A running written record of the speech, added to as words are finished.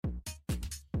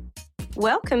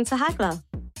Welcome to Haggler.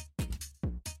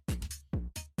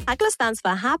 Haggler stands for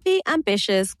happy,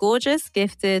 ambitious, gorgeous,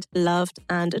 gifted, loved,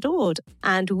 and adored.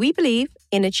 And we believe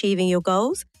in achieving your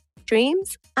goals,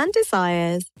 dreams, and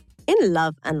desires in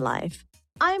love and life.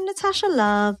 I'm Natasha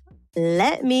Love.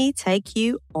 Let me take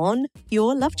you on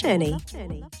your love journey.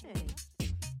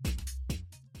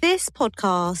 This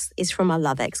podcast is from our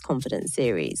Love X Confidence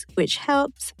series, which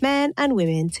helps men and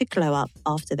women to glow up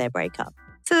after their breakup,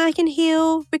 so they can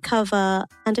heal, recover,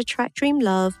 and attract dream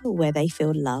love where they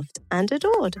feel loved and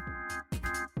adored.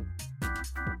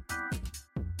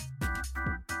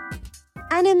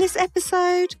 And in this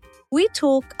episode, we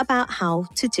talk about how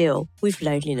to deal with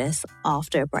loneliness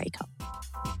after a breakup.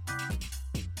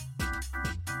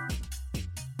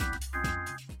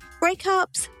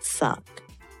 Breakups suck.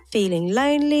 Feeling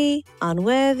lonely,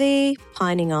 unworthy,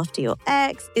 pining after your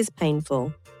ex is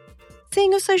painful.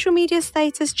 Seeing your social media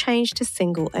status change to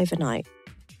single overnight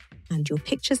and your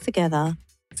pictures together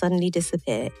suddenly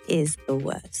disappear is the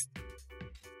worst.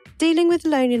 Dealing with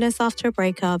loneliness after a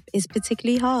breakup is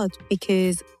particularly hard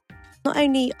because not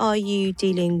only are you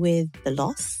dealing with the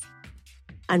loss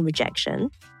and rejection,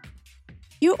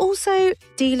 you're also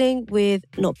dealing with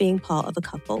not being part of a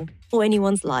couple or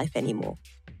anyone's life anymore.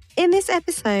 In this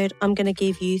episode, I'm going to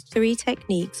give you 3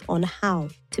 techniques on how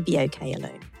to be okay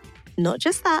alone. Not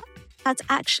just that, how to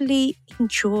actually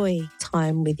enjoy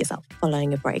time with yourself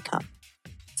following a breakup.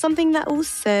 Something that will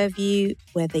serve you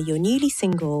whether you're newly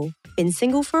single, been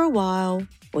single for a while,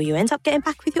 or you end up getting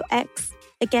back with your ex,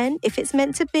 again, if it's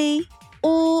meant to be,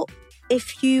 or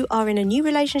if you are in a new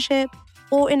relationship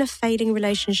or in a failing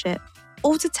relationship,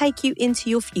 or to take you into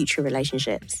your future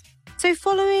relationships. So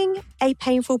following a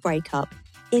painful breakup,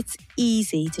 it's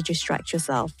easy to distract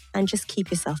yourself and just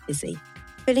keep yourself busy,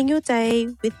 filling your day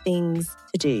with things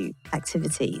to do,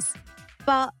 activities.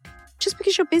 But just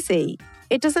because you're busy,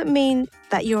 it doesn't mean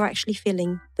that you're actually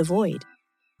feeling the void.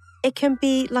 It can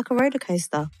be like a roller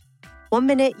coaster. 1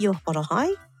 minute you're on a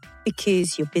high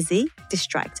because you're busy,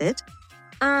 distracted,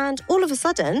 and all of a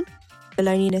sudden, the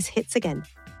loneliness hits again.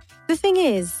 The thing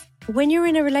is, when you're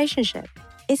in a relationship,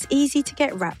 it's easy to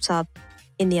get wrapped up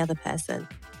in the other person.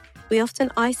 We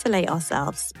often isolate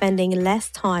ourselves, spending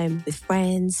less time with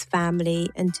friends, family,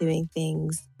 and doing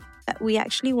things that we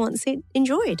actually once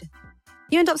enjoyed.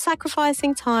 You end up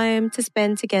sacrificing time to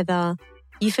spend together.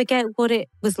 You forget what it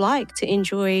was like to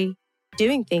enjoy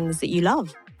doing things that you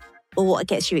love, or what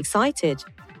gets you excited,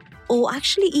 or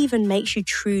actually even makes you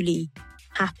truly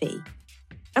happy.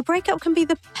 A breakup can be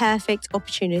the perfect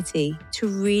opportunity to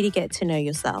really get to know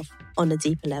yourself on a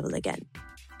deeper level again.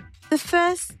 The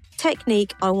first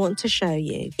technique I want to show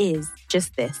you is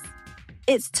just this.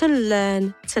 It's to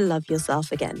learn to love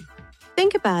yourself again.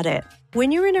 Think about it.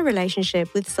 When you're in a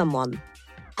relationship with someone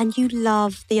and you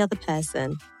love the other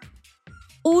person,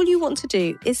 all you want to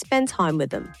do is spend time with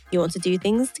them. You want to do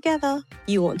things together.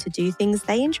 You want to do things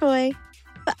they enjoy.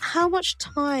 But how much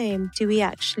time do we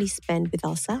actually spend with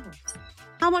ourselves?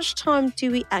 How much time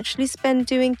do we actually spend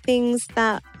doing things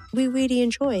that we really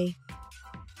enjoy?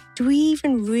 Do we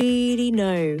even really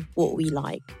know what we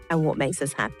like and what makes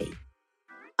us happy?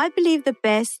 I believe the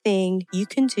best thing you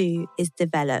can do is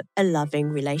develop a loving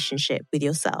relationship with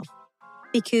yourself.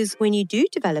 Because when you do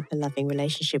develop a loving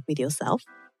relationship with yourself,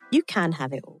 you can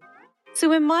have it all. So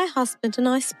when my husband and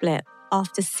I split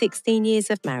after 16 years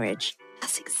of marriage,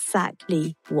 that's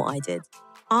exactly what I did.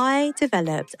 I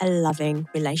developed a loving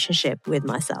relationship with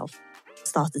myself.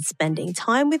 Started spending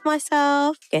time with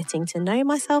myself, getting to know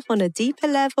myself on a deeper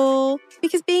level.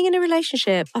 Because being in a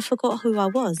relationship, I forgot who I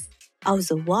was. I was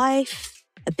a wife,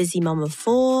 a busy mum of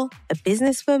 4, a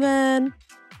businesswoman.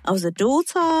 I was a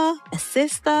daughter, a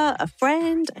sister, a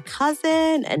friend, a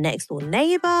cousin, a next door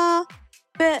neighbour.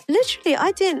 But literally,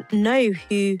 I didn't know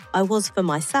who I was for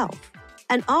myself.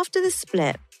 And after the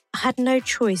split, I had no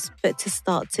choice but to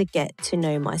start to get to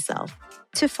know myself,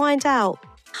 to find out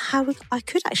how I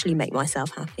could actually make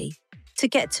myself happy, to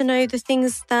get to know the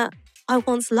things that I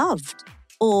once loved,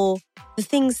 or the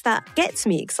things that gets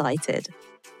me excited,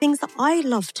 things that I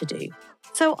love to do.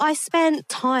 So I spent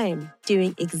time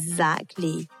doing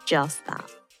exactly just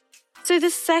that. So the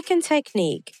second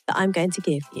technique that I'm going to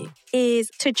give you is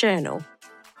to journal.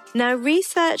 Now,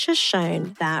 research has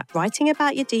shown that writing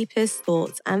about your deepest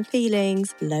thoughts and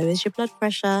feelings lowers your blood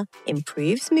pressure,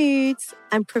 improves moods,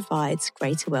 and provides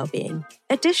greater well-being.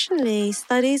 Additionally,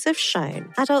 studies have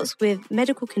shown adults with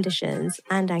medical conditions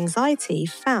and anxiety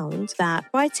found that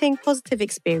writing positive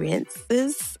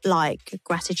experiences like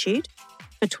gratitude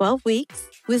for 12 weeks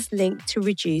was linked to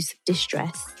reduce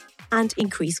distress and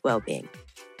increase well-being.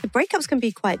 The breakups can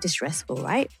be quite distressful,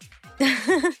 right?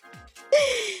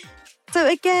 So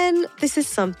again, this is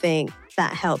something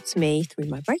that helped me through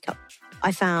my breakup.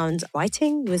 I found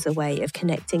writing was a way of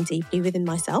connecting deeply within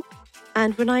myself.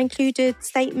 And when I included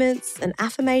statements and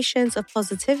affirmations of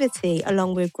positivity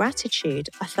along with gratitude,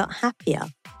 I felt happier.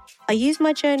 I used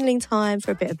my journaling time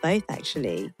for a bit of both,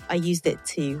 actually. I used it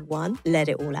to, one, let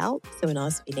it all out. So when I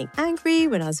was feeling angry,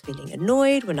 when I was feeling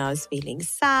annoyed, when I was feeling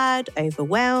sad,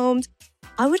 overwhelmed,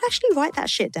 I would actually write that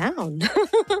shit down.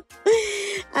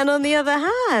 And on the other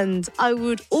hand, I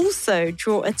would also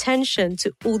draw attention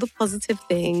to all the positive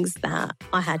things that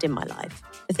I had in my life,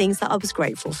 the things that I was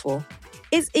grateful for.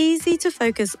 It's easy to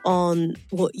focus on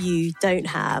what you don't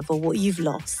have or what you've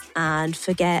lost and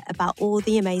forget about all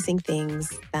the amazing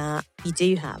things that you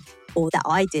do have or that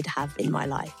I did have in my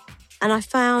life. And I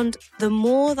found the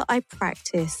more that I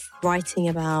practice writing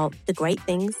about the great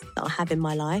things that I have in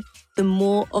my life, the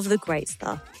more of the great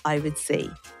stuff I would see.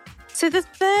 So the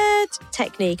third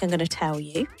technique I'm going to tell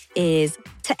you is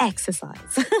to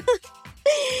exercise.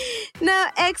 Now,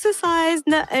 exercise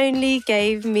not only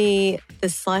gave me the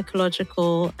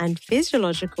psychological and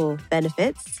physiological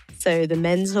benefits, so the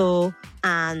mental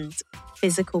and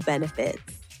physical benefits,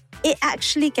 it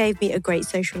actually gave me a great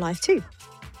social life too.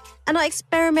 And I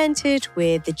experimented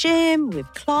with the gym, with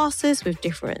classes, with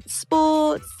different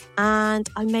sports, and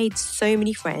I made so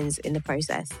many friends in the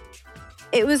process.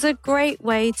 It was a great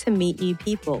way to meet new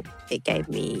people. It gave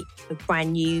me a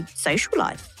brand new social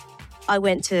life. I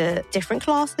went to different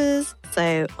classes,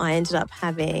 so I ended up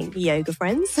having yoga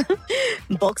friends,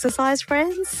 boxercise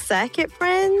friends, circuit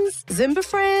friends, Zumba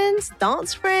friends,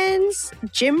 dance friends,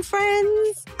 gym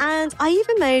friends, and I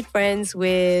even made friends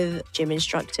with gym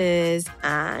instructors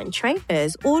and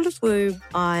trainers, all of whom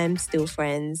I'm still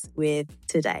friends with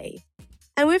today.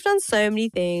 And we've done so many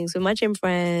things with my gym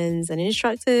friends and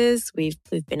instructors. We've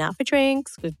been out for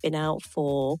drinks, we've been out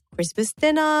for Christmas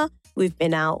dinner, we've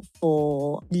been out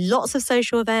for lots of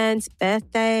social events,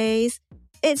 birthdays.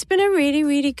 It's been a really,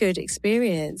 really good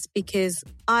experience because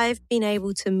I've been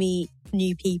able to meet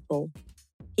new people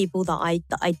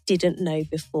that I didn't know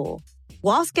before,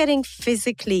 whilst getting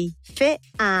physically fit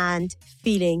and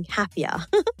feeling happier.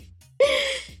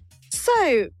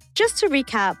 So, just to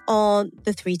recap on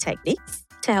the 3 techniques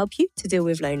to help you to deal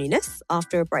with loneliness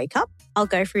after a breakup, I'll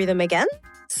go through them again.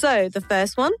 So, the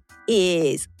first one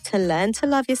is to learn to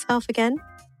love yourself again,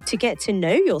 to get to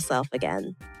know yourself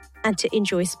again, and to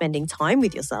enjoy spending time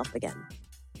with yourself again.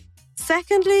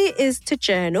 Secondly is to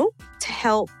journal to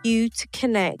help you to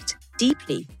connect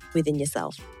deeply within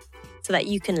yourself so that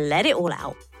you can let it all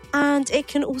out. And it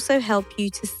can also help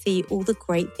you to see all the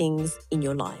great things in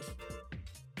your life.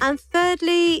 And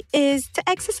thirdly is to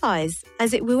exercise,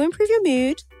 as it will improve your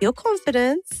mood, your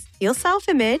confidence, your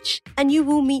self-image, and you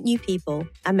will meet new people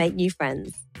and make new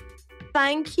friends.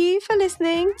 Thank you for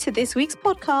listening to this week's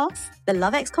podcast, the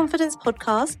Love X Confidence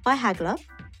podcast by Hagler.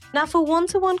 Now, for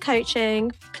one-to-one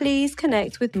coaching, please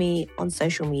connect with me on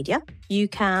social media. You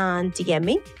can DM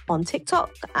me on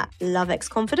TikTok at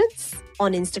LoveXConfidence,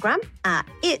 on Instagram at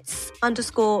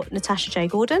its_Natasha J.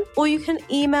 Gordon, or you can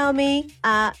email me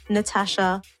at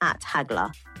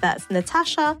natasha@hagler. That's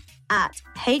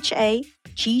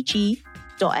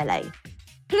natasha@hagg.la.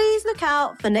 Please look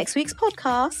out for next week's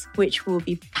podcast, which will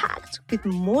be packed with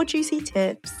more juicy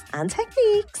tips and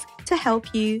techniques to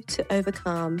help you to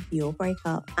overcome your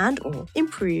breakup and or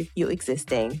improve your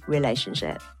existing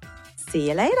relationship. See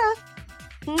you later.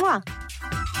 Mwah.